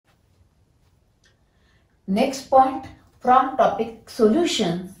Next point from topic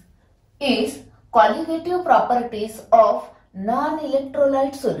solutions is colligative properties of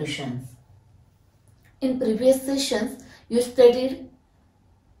non-electrolyte solutions. In previous sessions, you studied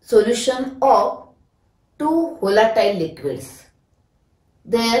solution of two volatile liquids,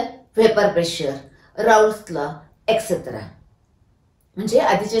 their vapor pressure, Raoult's law, etc. म्हणजे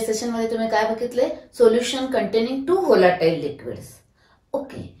आधीच्या session मध्ये तुम्ही काय बघितले? Solution containing two volatile liquids.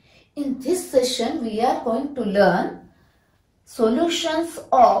 Okay. In this session, we are going to learn solutions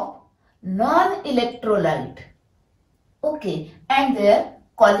of non-electrolyte, okay, and their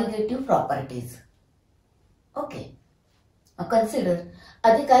colligative properties. Okay. Now consider,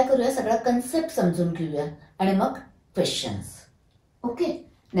 आधी काय करूया, सगळा concept समजून घेऊया आणि मग questions. Okay.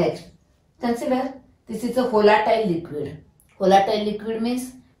 Next, consider this is a volatile liquid. Volatile liquid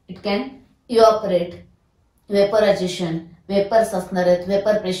means it can evaporate, vaporization, vapors असणार आहेत,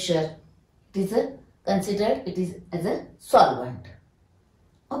 vapor pressure. It is considered it is as a solvent.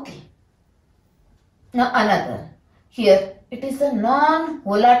 Okay. Now another. Here it is a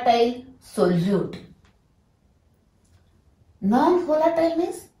non-volatile solute. Non-volatile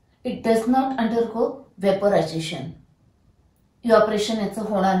means it does not undergo vaporization. Evaporation याचं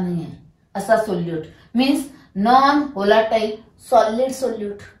होणार नाही आहे असा solute means non-volatile solid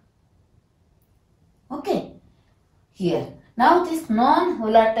solute. Okay. Here now this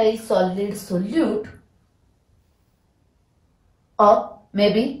non-volatile solid solute of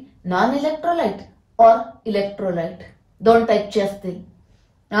maybe non-electrolyte or electrolyte, दोन टाइपचे असतील.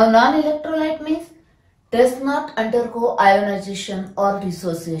 Now non-electrolyte means does not undergo ionization or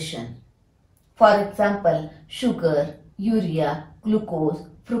dissociation. For example, sugar, urea, glucose,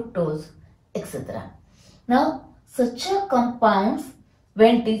 fructose, etc. Now such a compounds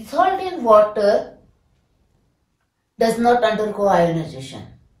when dissolved in water does not undergo ionization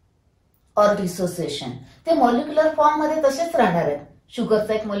or dissociation. ते molecular form मध्ये तसेच राहणार आहेत.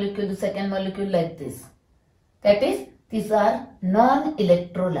 Sugarचा एक molecule, second molecule like this. That is, these are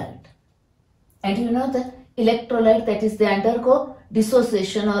non-electrolyte. And you know the electrolyte, that is they undergo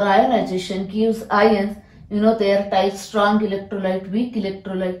dissociation or ionization, gives ions. You know their type strong electrolyte, weak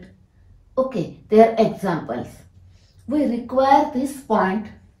electrolyte. Okay, they are examples. We require this point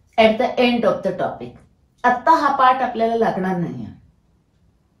at the end of the topic. आता हा part आपल्याला लागणार नाही.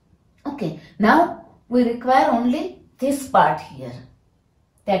 Okay, now we require only this part here.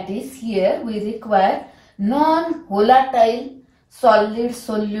 That is, here we require non-volatile solid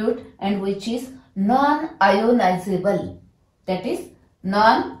solute and which is non-ionizable. That is,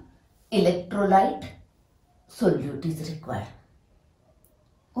 non-electrolyte solute is required.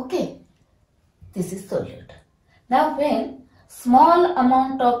 Okay, this is solute. Now when small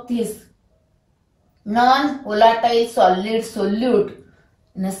amount of this non-volatile solid solute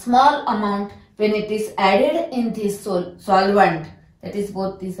in a small amount, when it is added in this solvent, that is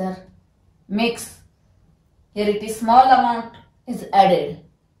both these are mixed, here it is small amount is added,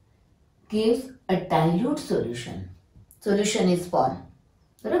 gives a dilute solution. Solution is formed.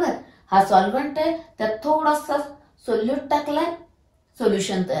 बरोबर, हा solvent आहे, त्यात थोडासा solute टाकलाय,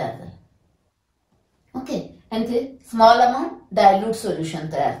 solution तयार झालं. Okay, and the small amount dilute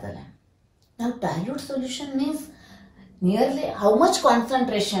solution तयार झाला. Now dilute solution means nearly how much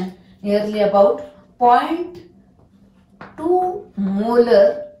concentration? Nearly about 0.2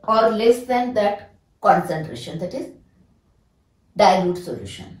 molar or less than that concentration. That is dilute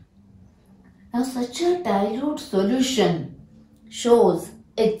solution. Now such a dilute solution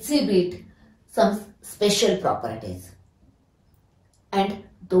exhibit some special properties, and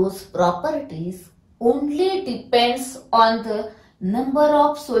those properties only depends on the number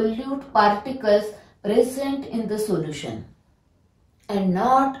of solute particles present in the solution and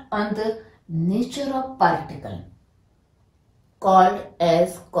not on the nature of particle, called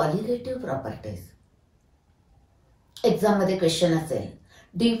as colligative properties. Exam मध्ये question असेल,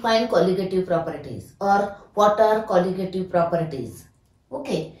 define colligative properties or what are colligative properties.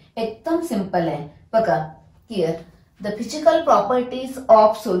 Okay, एकदम simple आहे. बघा, here the physical properties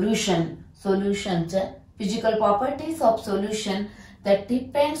of solution physical properties of solution that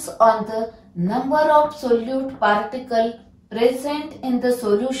depends on the number of solute particle present in the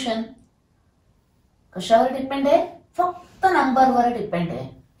solution. कशावर depend आहे? फक्त नंबरवर depend आहे.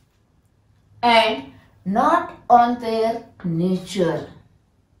 and not on their nature.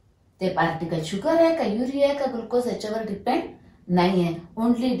 ते particle sugar आहे का urea आहे का ग्लुकोज याच्यावर डिपेंड नाही आहे.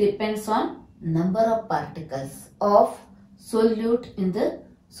 Only depends on number of particles of solute in the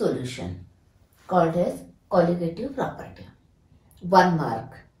solution, called as colligative property. 1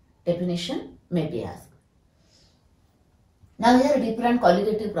 mark. Definition may be asked. Now here different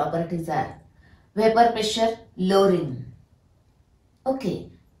colligative properties are. vapor pressure lowering.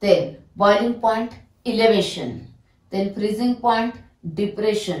 Okay, then boiling point elevation, then freezing point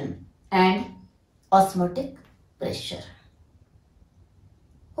depression, and osmotic pressure.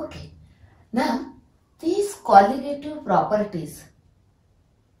 Okay, now these colligative properties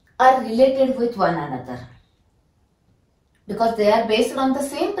are related with one another because they are based on the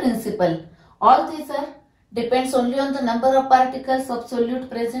same principle. All these are depends only on the number of particles of solute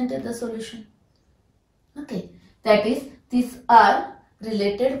present in the solution. Okay, that is, these are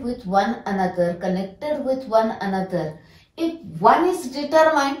related with one another, connected with one another. If one is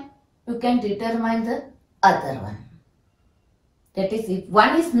determined, you can determine the other one. That is, if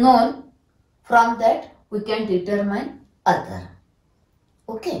one is known, from that we can determine other.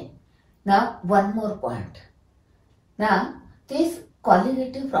 Okay, now one more point. Now these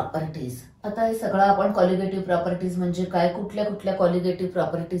colligative properties, आता हे सगळं आपण colligative properties म्हणजे काय, कुठल्या कुठल्या colligative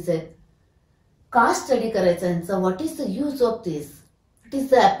properties आहेत, का study करायचा यांचा, what is the use of this, what is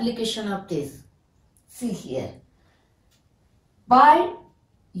the application of this. See here, by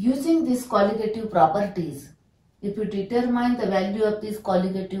using these colligative properties, if you determine the value of these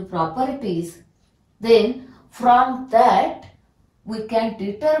colligative properties, then from that we can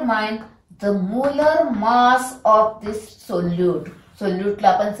determine the molar mass of this solute. Solute ला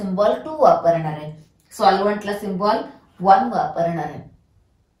आपण symbol 2 वापरणार आहे, solvent ला symbol 1 वापरणार आहे.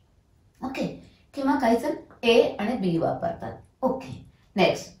 Okay, किंवा काही जण A आणि B वापरतात. Okay,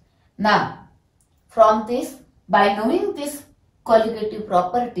 next. Now from this, bye knowing this colligative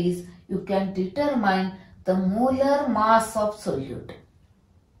properties, you can determine the molar mass of solute.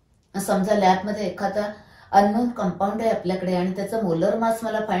 समजा लॅब मध्ये एखादा अननोन कंपाऊंड आहे आपल्याकडे आणि त्याचा मोलर मास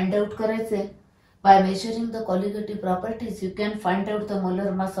मला फाइंड आउट करायचे. By measuring the colligative properties, you can find out the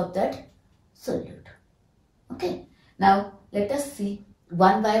molar mass of that solute. Okay, now let us see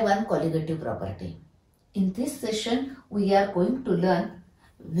one by one colligative property. In this session, we are going to learn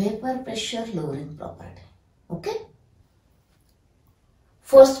vapor pressure lowering property. Okay.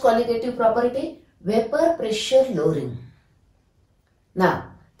 First colligative property, vapor pressure lowering. Now,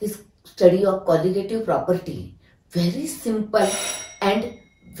 this study of colligative property, very simple and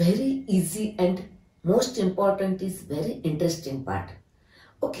very easy, and most important is very interesting part.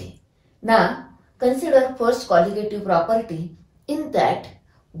 Okay, now consider first colligative property. In that,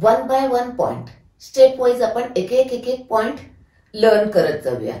 one by one point, stepwise आपण एक एक point learn करत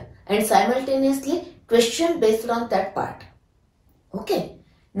जाऊया and simultaneously question based on that part. Okay,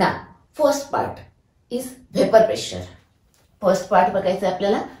 now first part is vapor pressure. First part बघायचं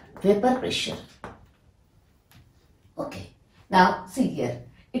आपल्याला vapor pressure. Okay, now see here,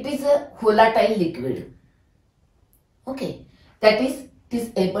 it is a volatile liquid. Okay, that is, it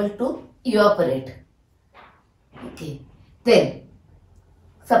is able to evaporate. Okay, then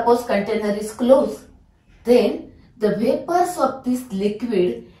suppose container is closed, then the vapors of this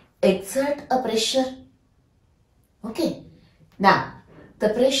liquid exert a pressure. Okay, now the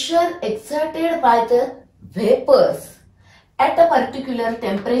pressure exerted by the vapors at a particular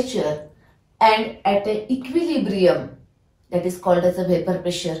temperature and at an equilibrium, that is called as a vapor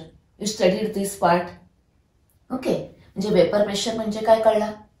pressure. You studied this part. Okay, म्हणजे vapor pressure म्हणजे काय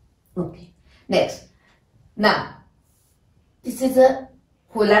कळला. Okay, next. Now, this is a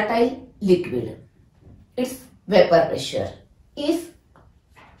volatile liquid. Its vapor pressure is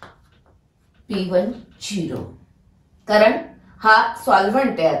P10. कारण हा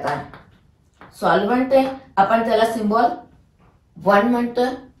solvent आहे. आता solvent आहे, आपण त्याला सिंबल 1 म्हणतो.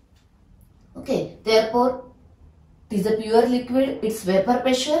 Okay, therefore it is a pure liquid, its vapor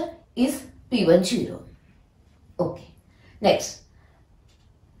pressure is P10. Okay, next.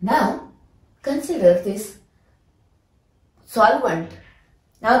 Now consider this solvent.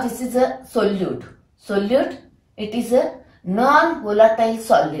 Now this is a solute. Solute, it is a non-volatile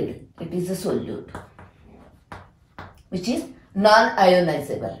solid. It is a solute which is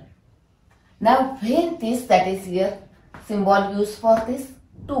non-ionizable. Now when this, that is here symbol used for this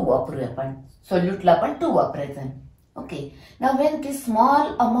 2 वापरूया आपण, solute ला आपण 2 वापरायचं. Okay, now when this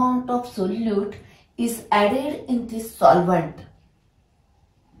small amount of solute is added in this solvent,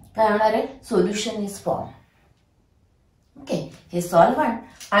 काय होणार आहे, solution is formed. Okay, hey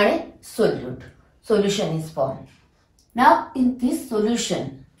solvent आणि solute, solution is formed. Now in this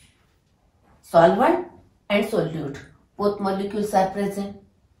solution, solvent and solute, both molecules are present.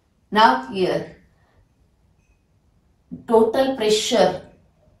 Now here, total pressure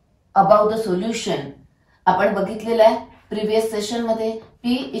above the solution आपण बघितलेलं आहे previous session मध्ये,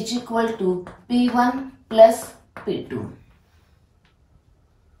 P is equal to P1 plus P2.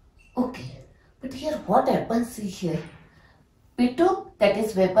 Okay, but here what happens, see here, P2, that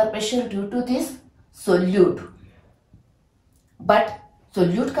is vapor pressure due to this solute. But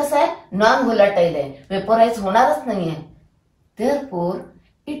solute कसा आहे, non volatile आहे, vaporise होणारच नाहीये. Therefore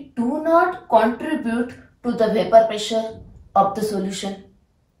it do not contribute to the vapour pressure of the solution.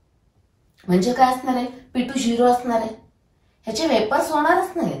 म्हणजे काय असणार आहे, P2 0 असणार आहे. ह्याचे वेपर्स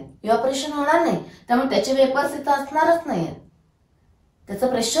होणारच नाहीत, इव्हॅपोरेशन होणार नाही, त्यामुळे त्याचे वेपर्स इथं असणारच नाहीत, त्याचं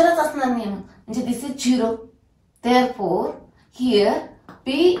प्रेशरच असणार नाही. म्हणजे this is 0. Therefore here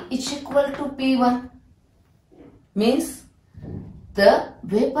P is equal to P1 means the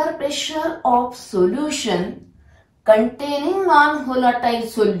vapor pressure of solution containing non-volatile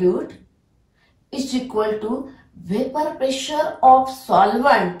solute is equal to vapor pressure of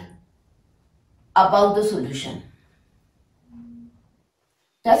solvent above the solution.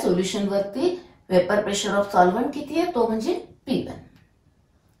 त्या सोल्युशन वरती वेपर प्रेशर ऑफ सॉल्व्हंट किती आहे, तो म्हणजे P1.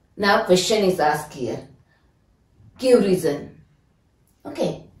 Now question is asked here. Give reason. Okay.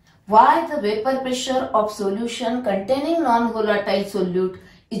 Why the vapor pressure of solution containing non-volatile solute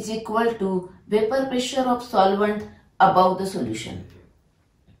is equal to vapor pressure of solvent above the solution.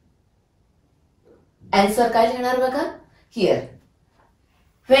 Answer काय लिहिणार बघा. Here,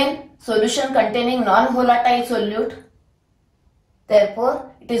 when solution containing non-volatile solute, therefore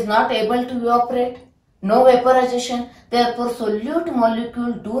it is not able to evaporate, no vaporization, therefore solute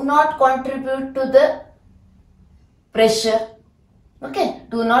molecule do not contribute to the pressure. Okay,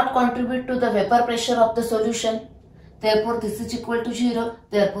 do not contribute to the vapor pressure of the solution. Therefore, this is equal to 0.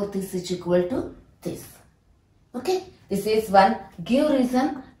 Therefore, this is equal to this. Okay, this is one give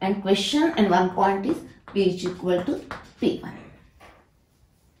reason and question, and one point is P is equal to P1.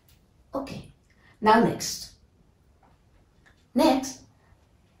 Okay, now next.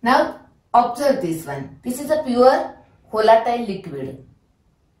 Now observe this one. This is a pure volatile liquid.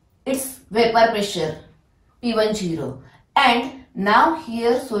 Its vapor pressure P1 0. And now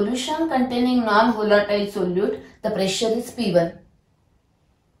here solution containing non-volatile solute, the pressure is P1.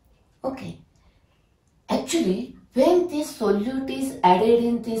 Okay. Actually, when this solute is added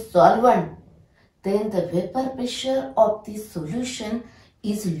in this solvent, then the vapor pressure of this solution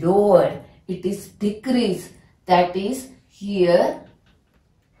is lowered. It is decreased. That is, here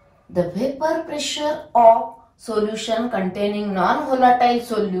the vapor pressure of solution containing non-volatile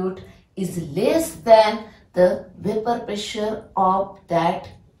solute is less than the vapor pressure of that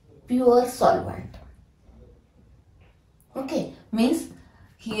pure solvent. Okay, means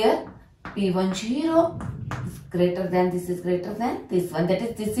here P1 0 is greater than, this is greater than this one, that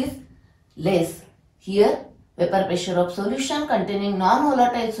is this is less. Here vapor pressure of solution containing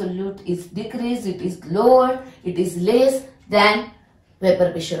non-volatile solute is decreased, it is lowered, it is less than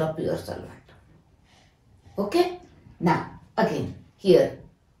vapor pressure of pure solvent. Okay, now again here,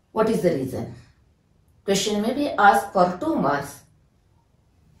 what is the reason? Question may be asked for 2 marks.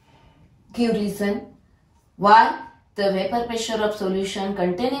 Give reason why the vapor pressure of solution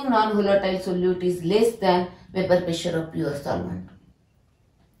containing non-volatile solute is less than vapor pressure of pure solvent.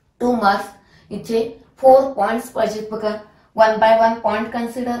 2 marks. इथे 4 points पाहिजेत बघा. 1 by 1 point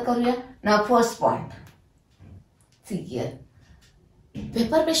consider करूया. Now first point. See here.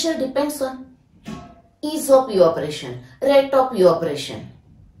 Vapor pressure depends on ease of evaporation, rate of evaporation.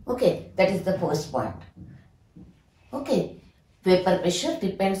 Okay, that is the first point. Okay, vapor pressure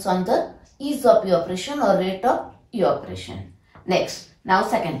depends on the ease of evaporation or rate of evaporation. Next, now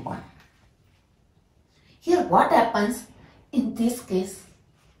second point. Here what happens in this case?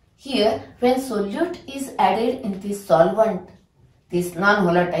 Here when solute is added in this solvent, this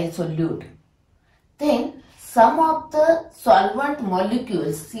non-volatile solute, then some of the solvent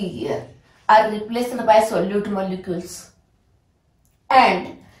molecules, see here, are replaced by solute molecules.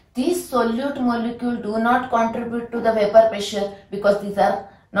 And these solute molecules do not contribute to the vapor pressure because these are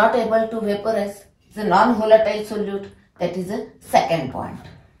not able to vaporize. It's a non-volatile solute. That is a second point.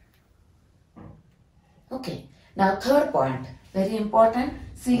 Okay. Now third point, very important.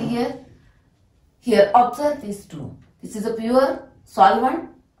 See here. Here observe these two. This is a pure solvent,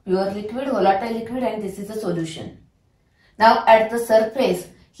 pure liquid, volatile liquid, and this is a solution. Now at the surface,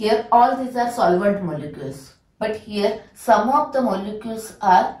 here all these are solvent molecules. But here some of the molecules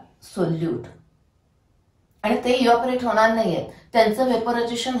are solute. आणि ते evaporate होणार नाहीये, त्यांचं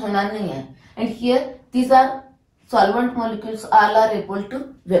वेपोरायझेशन होणार नाहीये. And here these are solvent molecules, all are able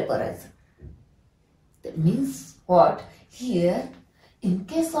to vaporize. That means what? Here in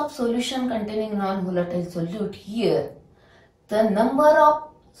case of solution containing non-volatile solute, here the number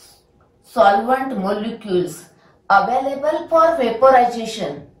of solvent molecules available for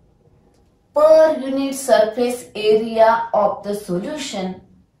vaporization per unit surface area of the solution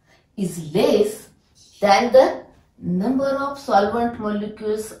is less than the number of solvent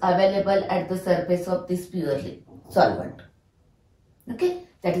molecules available at the surface of this pure solvent. Okay,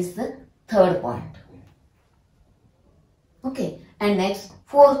 that is the third point. Okay, and next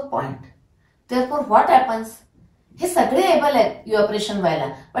fourth point. Therefore what happens? हे सगळे able आहेत evaporation व्हायला,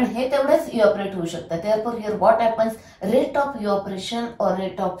 पण हे तेवढेच evaporate होऊ शकतात. Therefore here what happens? Rate of evaporation or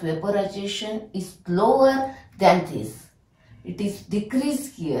rate of vaporization is lower than this. It is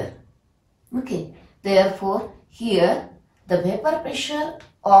decreased here. Okay, therefore here the vapor pressure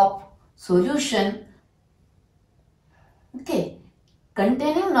of solution, okay,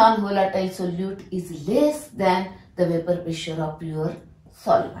 containing non-volatile solute is less than the vapor pressure of pure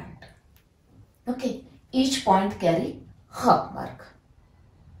solvent. Okay, each point carry half mark.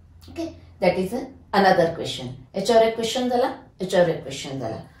 Okay, that is another question. HR question dala, HR question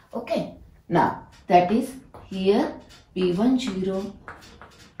dala. Okay, now that is here P10,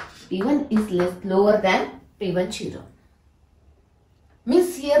 P1 is lower than P10.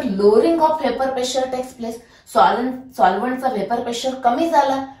 Means here lowering of vapor pressure takes place. Solvent चा vapor pressure कमी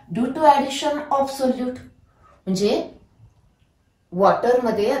झाला due to addition of solute. म्हणजे water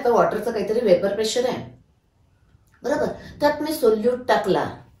मध्ये आता वॉटरचं काहीतरी vapour pressure आहे बरोबर, त्यात मी सोल्यूट टाकला,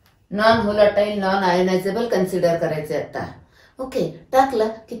 नॉन व्होलाटाईल नॉन आयोनायझेबल कन्सिडर करायचे आता. ओके, टाकला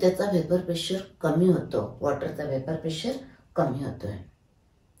की त्याचा वेपर प्रेशर कमी होतो, वॉटरचा वेपर प्रेशर कमी होतोय.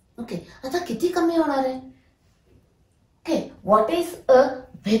 ओके, आता किती कमी होणार आहे? Okay, what is a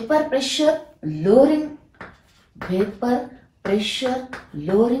vapour pressure lowering? Vapour pressure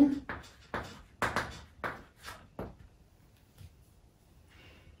lowering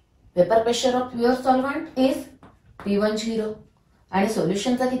vapor pressure of pure solvent is P10 आणि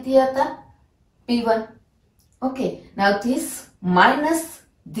सोल्युशनचा किती आहे आता? P1. Okay, now this minus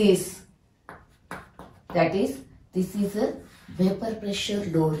this, that is this is a vapor pressure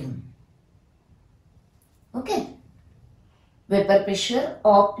lowering. Okay, vapor pressure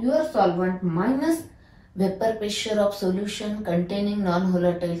of pure solvent minus vapor pressure of solution containing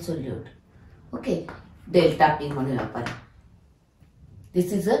non-volatile solute. Okay, delta P म्हणूया आपण.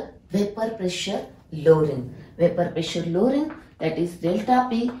 This is a vapor pressure lowering. Vapor pressure lowering, that is delta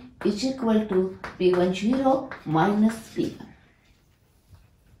P is equal to P10 minus P1.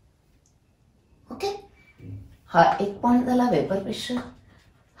 Okay? हा एक point झाला vapour pressure,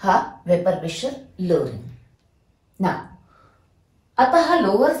 हा vapour pressure lowering. ना आता हा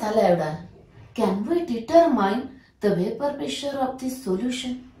lower झाला एवढा, can we determine the vapour pressure of this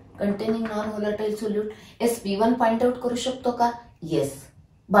solution containing non व्होलाटाइल solute? S P1 find out करू शकतो का? Yes,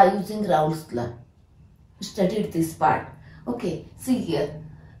 by using Raoult's law. Studied this part. Okay, see here.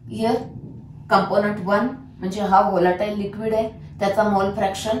 Here component 1 म्हणजे हा volatile liquid आहे, त्याचा मोल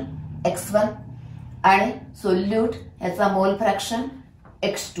fraction x1 आणि solute याचा मोल fraction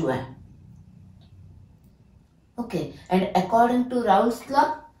x2 आहे. Okay, and according to Raoult's law,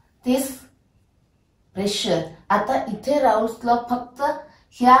 this pressure, आता इथे Raoult's law फक्त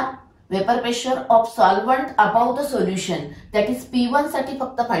ह्या vapour pressure of solvent about the solution, that is P1 साठी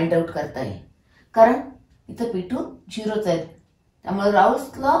फक्त फाइंड आउट करता येईल, कारण इथे P2 झिरोच आहे. त्यामुळे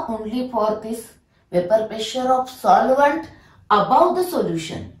Raoult's law only for this vapour pressure of solvent about the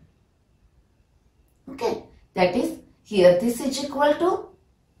solution. Okay, that is here this is equal to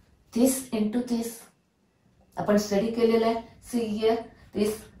this into this. आपण study केलेलं आहे. See here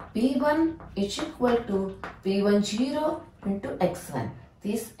this P1 is equal to P10 into x1.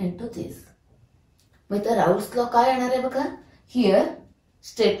 This into this. मग तर Raoult's law काय येणार आहे बघा. Here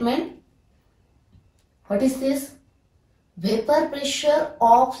statement, what is this? Vapour pressure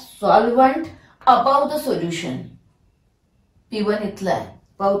of solvent about the solution. P1 इथला आहे,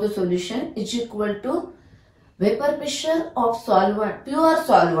 about the solution is equal to vapour pressure of solvent, pure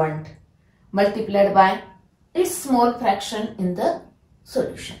solvent multiplied by it's mole fraction in the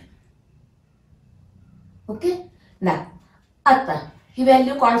solution. Okay, ना आता ही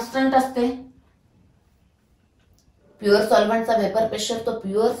value constant असते. Pure सॉल्वंटचा vapour pressure, तो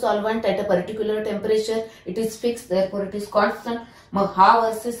pure solvent at a particular temperature it is fix, therefore it is constant. मग हा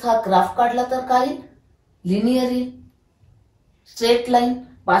versus हा graph काढला तर काय? लिनियरी straight line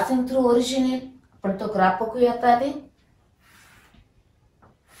passing through origin. आपण तो ग्राफ बघूया आता आधी.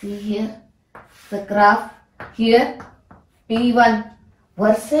 See here the graph. Here P1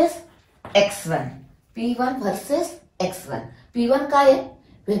 versus x1. P1 versus x1. P1 काय आहे?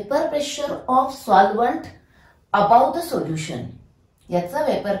 Vapour pressure of solvent about the solution. याचा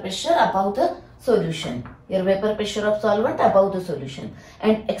vapour pressure about the solution. Here vapor pressure of solvent above the solution,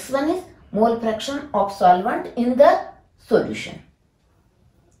 and x1 is mole fraction of solvent in the solution.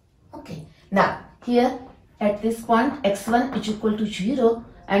 Okay, now here at this point x1 is equal to 0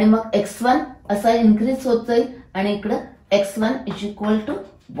 आणि मग x1 असा increase होत जाईल आणि इकडं x1 is equal to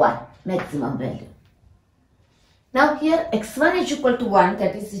 1 maximum value. Now here x1 is equal to 1,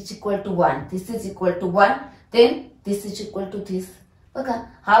 that is equal to 1, this is equal to 1, then this is equal to this. बघा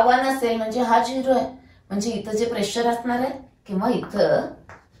हा 1 असेल म्हणजे हा 0 आहे, म्हणजे इथं जे प्रेशर असणार आहे किंवा इथं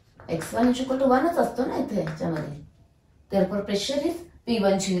x1 is equal to 1च असतो ना इथे याच्यामध्ये, therefore pressure is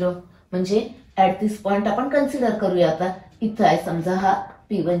P1 0. म्हणजे at this point आपण कन्सिडर करूया आता इथं आहे समजा हा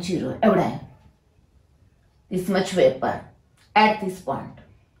P1 0 एवढा आहे, this much vapor at this point.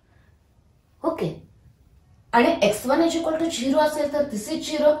 Okay, आणि x1 is equal to 0 असेल तर this is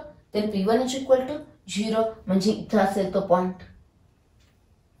 0, then P1 is equal to 0 म्हणजे इथं असेल तो point.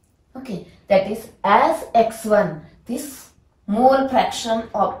 Okay, that is as x1 this mole fraction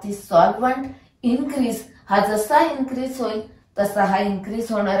of this solvent increase, हा जसा increase होईल तसा हा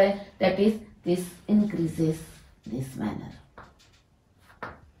इन्क्रीज होणार आहे, that is this increases this manner.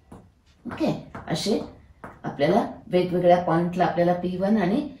 Okay, असे आपल्याला वेगवेगळ्या पॉइंटला आपल्याला P1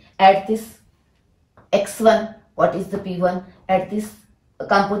 आणि at this x1 what is the P1, at this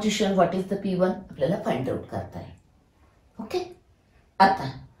composition what is the P1 आपल्याला फाइंड आउट करता आहे. ओके,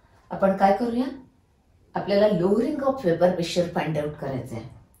 आता आपण काय करूया, आपल्याला lowering of vapour pressure find out करायचं आहे,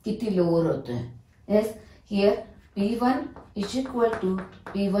 किती लोअर होतोय. Yes, here P1 is equal to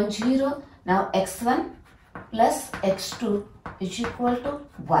P1 0. Now x1 plus x2 is equal to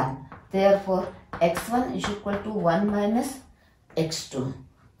 1. Therefore x1 is equal to 1 minus x2.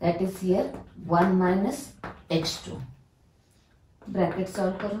 That is here 1 minus x2. Bracket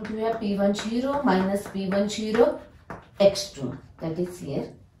solve करून घेऊया. P1 0 minus P1 0 x2. That is here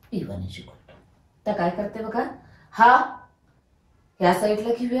P1 is equal to. तर काय करते बघा, हा ह्या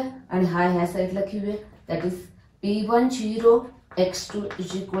साईडला घेऊया आणि हा ह्या साईडला घेऊया. That is P1 0 x2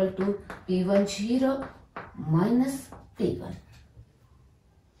 is equal to P1 0 minus P1.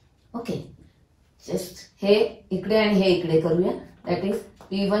 Okay, just हे इकडे आणि हे इकडे करूया. That is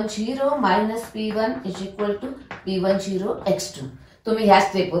P1 0 minus P1 is equal to P1 0 x2. तुम्ही ह्या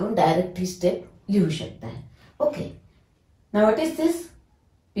स्टेपवरून डायरेक्ट ही स्टेप लिहू शकताय. Okay, now what is this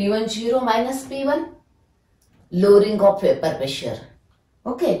P1 0 minus P1, lowering of vapor pressure.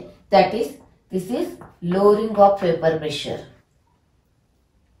 Okay, that is this is lowering of vapor pressure.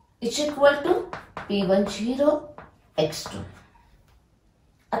 It's equal to P1 0 x2.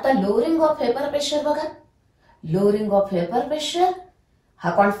 आता lowering of vapour pressure बघा, lowering of vapour pressure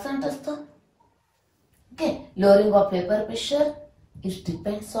हा constant असतो. Okay, lowering of vapour pressure it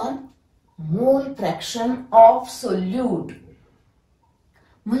depends on mole fraction of solute.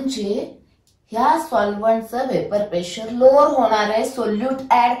 म्हणजे ह्या सॉल्व्हंटचं vapour pressure lower होणार आहे solute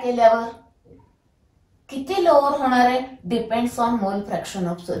add केल्यावर. किती लोअर होणार आहे, depends on mole fraction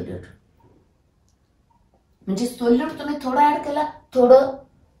of solute. म्हणजे सोल्यूट तुम्ही थोडा ऍड केला, थोडं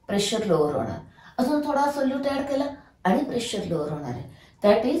प्रेशर लोअर होणार, अजून थोडा सोल्यूट ऍड केला आणि प्रेशर लोअर होणार आहे.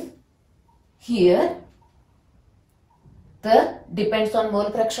 That is here the depends on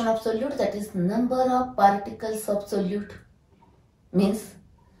mole fraction of solute, that is number of particles of solute. Means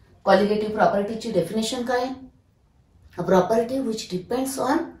colligative प्रॉपर्टीची definition काय आहे, a property which depends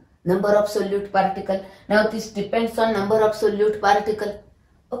on number of solute particle. Now this depends on number of solute particle.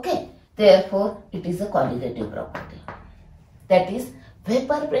 Okay, therefore it is a colligative property. That is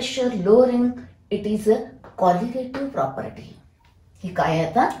vapor pressure lowering, it is a colligative property. ही काय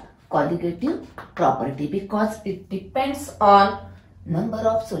आता colligative property because it depends on number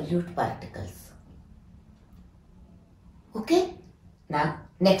of solute particles. Okay, now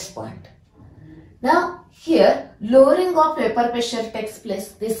next point. Now here lowering of vapor pressure takes place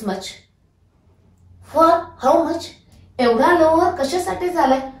this much. For how much? एवढा lower कशासाठी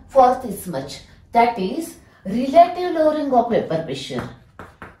झालाय? For this much. That is relative lowering of vapor pressure.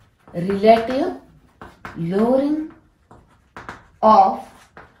 Relative lowering of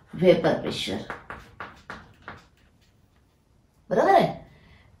vapor pressure. बरोबर आहे.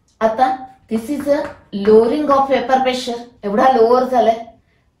 आता this is a lowering of vapor pressure. एवढा lower झालाय.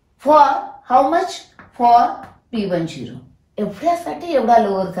 For how much? For P1 0. एवढ्यासाठी एवढा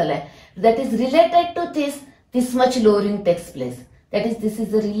लोअर झालाय. That is related to this much lowering takes place. That is this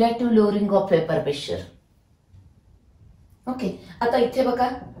is the relative lowering of vapor pressure. Okay, आता इथे बघा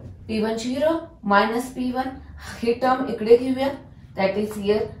P1 0 minus P1 ही term इकडे घेऊया. That is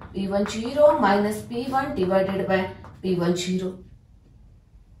here P1 0 minus P1 divided by P1 0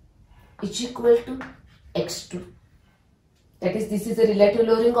 is equal to x2. That is this is the relative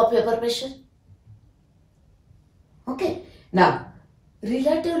lowering of vapor pressure. Okay, now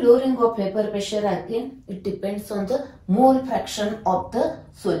relative lowering of vapor pressure again it depends on the mole fraction of the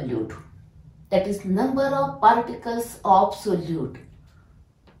solute. That is number of particles of solute.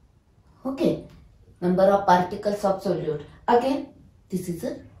 Okay, number of particles of solute. Again, this is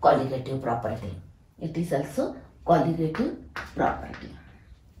a colligative property. It is also colligative property.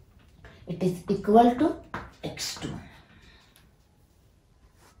 It is equal to x2.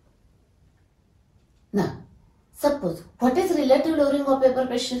 Now, suppose what is relative lowering of vapor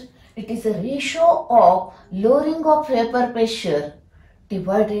pressure? It is a ratio of lowering of vapor pressure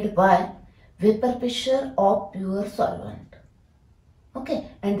divided by vapor pressure of pure solvent. Okay,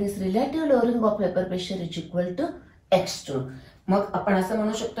 and this relative lowering of vapor pressure is equal to x2. मग आपण असं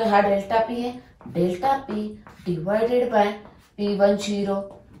म्हणू शकतो हा delta P आहे, delta P divided by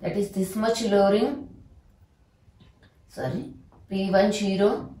P10, that is this much lowering, sorry,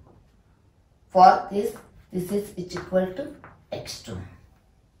 P10 for this is equal to x2.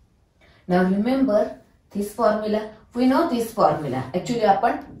 Now remember this formula, we know this formula. Actually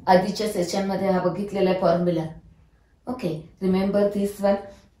आपण आधीच्या session मध्ये हा बघितलेला formula. Okay, remember this one,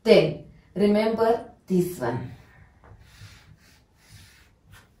 then remember this one.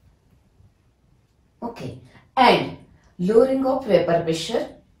 Okay, and lowering of vapor pressure,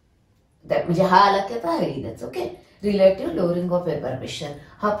 that म्हणजे हा आला की आता येईलच. Okay, relative lowering of vapour pressure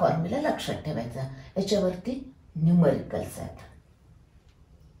हा फॉर्म्युला लक्षात ठेवायचा. याच्यावरती न्यूमरिकल्स आहेत.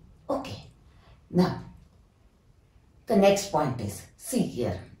 Okay, now the next point is, see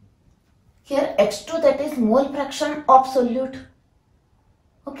here x2 that is mole fraction of solute.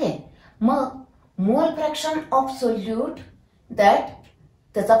 Okay, mug mole fraction of solute, that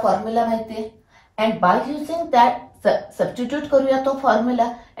त्याचा फॉर्म्युला माहिती आहे, and by using that substitute करूया तो formula,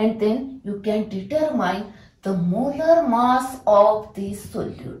 and then you can determine the molar mass of this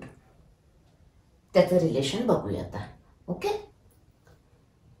solute. त्याचं relation बघूया आता. Okay,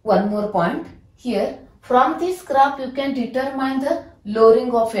 one more point here. From this graph you can determine the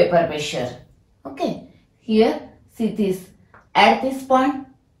lowering of vapor pressure. Okay, here see this, at this point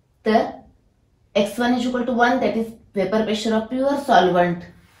the x1 is equal to 1, that is vapor pressure of pure solvent.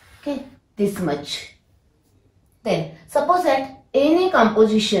 Okay, this much. Then suppose at any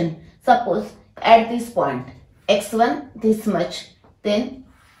composition, suppose at this point x1 this much, then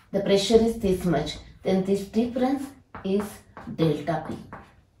the pressure is this much, then this difference is delta P.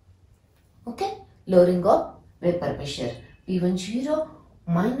 Okay, lowering of vapor pressure P10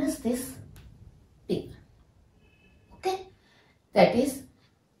 minus this P. Okay, that is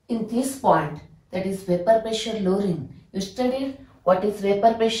in this point, that is vapor pressure lowering. You studied what is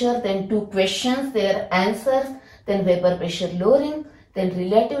vapor pressure, then two questions, their answers, then vapor pressure lowering, then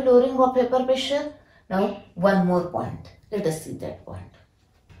relative lowering of vapor pressure. Now one more point, let us see that point.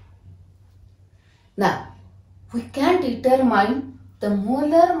 Now we can determine the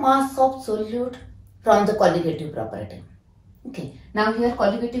molar mass of solute from the colligative property. Okay, now here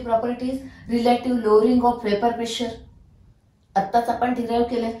colligative property is relative lowering of vapor pressure. आत्ताच आपण derive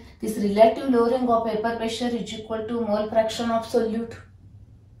केले, this relative lowering of vapor pressure is equal to mole fraction of solute.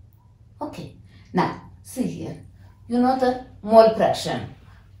 Okay, now see here, you know the mole fraction.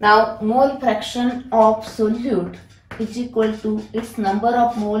 Now mole fraction of solute is equal to its number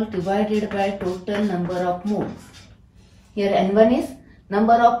of mole divided by total number of moles. Here N1 is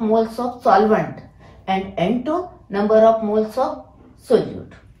number of moles of solvent and N2 number of moles of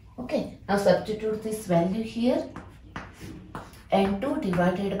solute. Okay, now substitute this value here, N2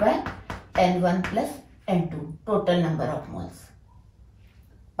 divided by N1 plus N2, total number of moles.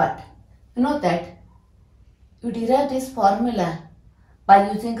 But you know that you derive this formula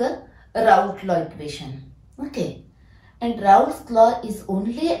by using a Raoult law equation. Okay, and Raoult's law is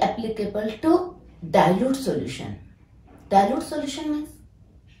only applicable to dilute solution. Dilute solution means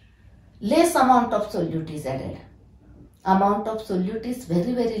less amount of solute is added. Amount of solute is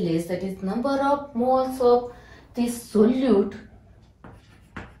very less, that is number of moles of this solute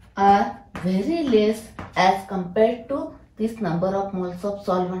are very less as compared to this number of moles of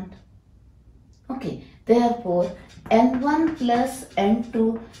solvent. Okay, therefore N1 plus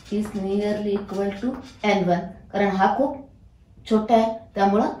N2 is nearly equal to N1, कारण हा खूप छोटा आहे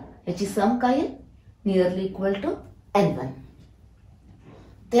त्यामुळे याची सम काय आहे, nearly equal to N1.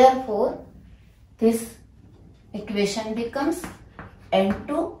 Therefore this equation becomes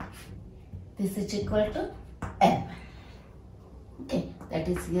N2, this is equal to N1. Okay, that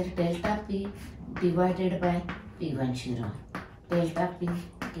is here delta P divided by P10, delta P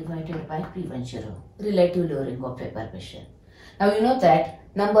divided by P10, relative lowering of vapor pressure. Now you know that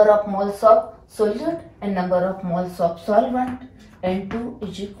number of moles of solute and number of moles of solvent, N2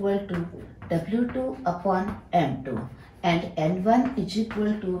 is equal to W2 upon M2 and N1 is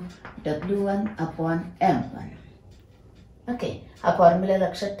equal to W1 upon M1. Okay, हा formula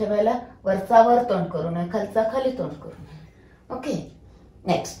लक्षात ठेवायला, वरचा वर तोंड करू नये, खालचा खाली तोंड करू नये. Okay,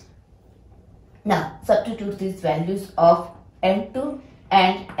 next Now substitute these values of N2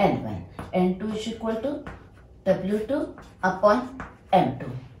 and N1. N2 is equal to W2 upon M2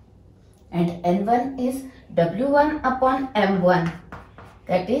 and N1 is W1 upon M1,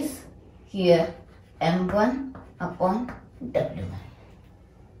 that is here M1 upon W1.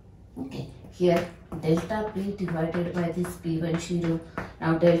 Okay, here delta P divided by this P10.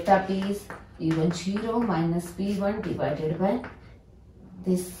 Now delta P is P10 minus P1 divided by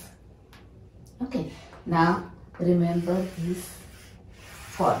this. Okay, now remember this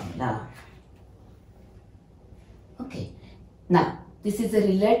formula. Okay, now this is a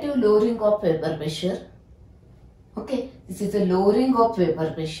relative lowering of vapor pressure. Okay, this is a lowering of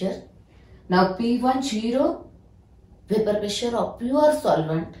vapor pressure. Now P10 vapor pressure of pure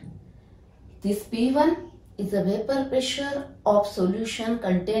solvent. This P1 is the vapor pressure of solution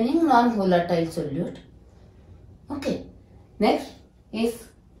containing non-volatile solute. Okay, next is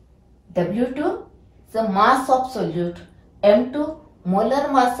W2 is the mass of solute, M2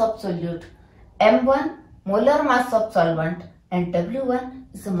 molar mass of solute, M1 molar mass of solvent and W1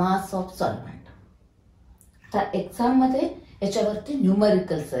 is the mass of solvent. आता exam मध्ये याच्यावरती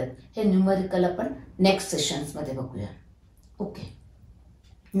numericals आहेत. हे numerical आपण next sessions मध्ये बघूया. Okay,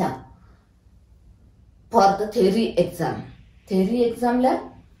 now for the theory एक्झामला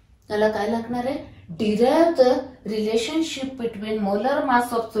त्याला काय लागणार आहे? Derive the relationship between molar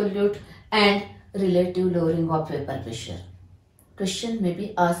mass of solute and relative lowering of vapour pressure. Question may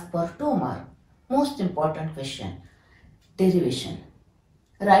be asked for 2 mark. Most important question. Derivation.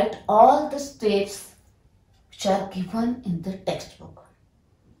 Write all the steps which are given in the textbook.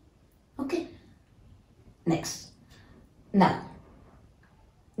 Okay. Next. Now,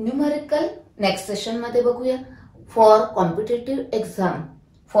 numerical next session मध्ये बघूया. For competitive exam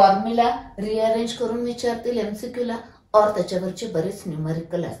formula rearrange करून विचारतील MCQ ला और त्याच्यावरचे बरेच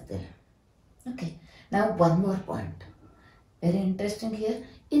numerical असतील. Okay. Now one more point. Very interesting here.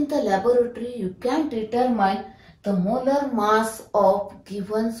 In the laboratory you can determine the molar mass of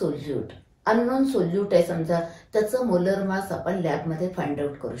given solute. Unknown solute आहे समजा, त्याचं मोलर मास आपण lab मध्ये फाइंड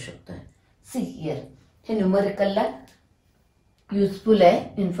आउट करू शकतोय. सी हियर, हे न्यूमरिकलला युजफुल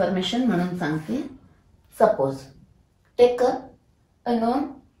आहे information म्हणून सांगते. Suppose take a known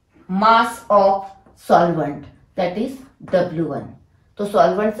mass of solvent that is W1. तो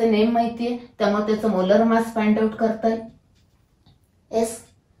सॉल्वंटचे नेम माहितीये त्यामुळे त्याचं मोलर मास फाइंड आउट करताय. S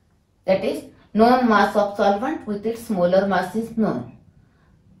that is known mass of solvent with its molar mass is known.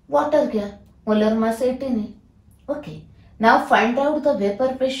 Water घ्या, molar mass 18 आहे. Okay. Now find out the vapor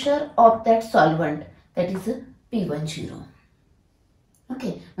pressure of that solvent that is P10.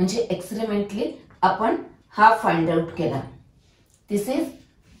 Okay. म्हणजे experimentally आपण हा find out केला. This is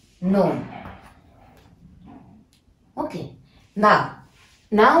known. Okay.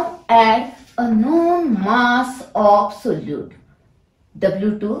 Now add a known mass of solute.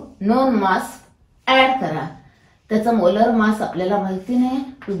 W2 known mass add करा. त्याचा molar mass आपल्याला माहिती नाही.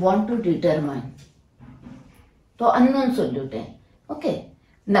 We want to determine. तो अननोन सोल्यूट आहे. ओके.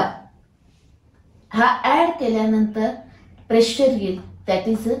 ना हा ऍड केल्यानंतर प्रेशर येईल that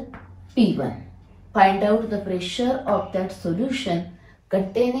is P1. Find out the pressure of that solution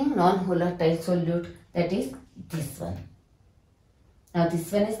containing non व्होलाटाइल solute that is this one. Now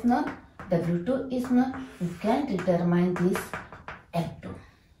this one is known, W2 is known. You can determine this M2.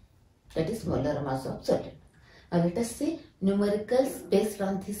 That is molar mass of solute. Now let us see numericals based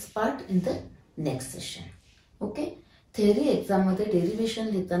on this part in the next session. Okay. Theory exam मध्ये derivation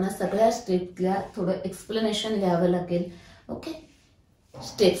लिहिताना सगळ्या स्टेप्सला थोडं explanation लिहावं लागेल. Okay.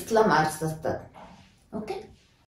 स्टेप्सला marks असतात. Okay.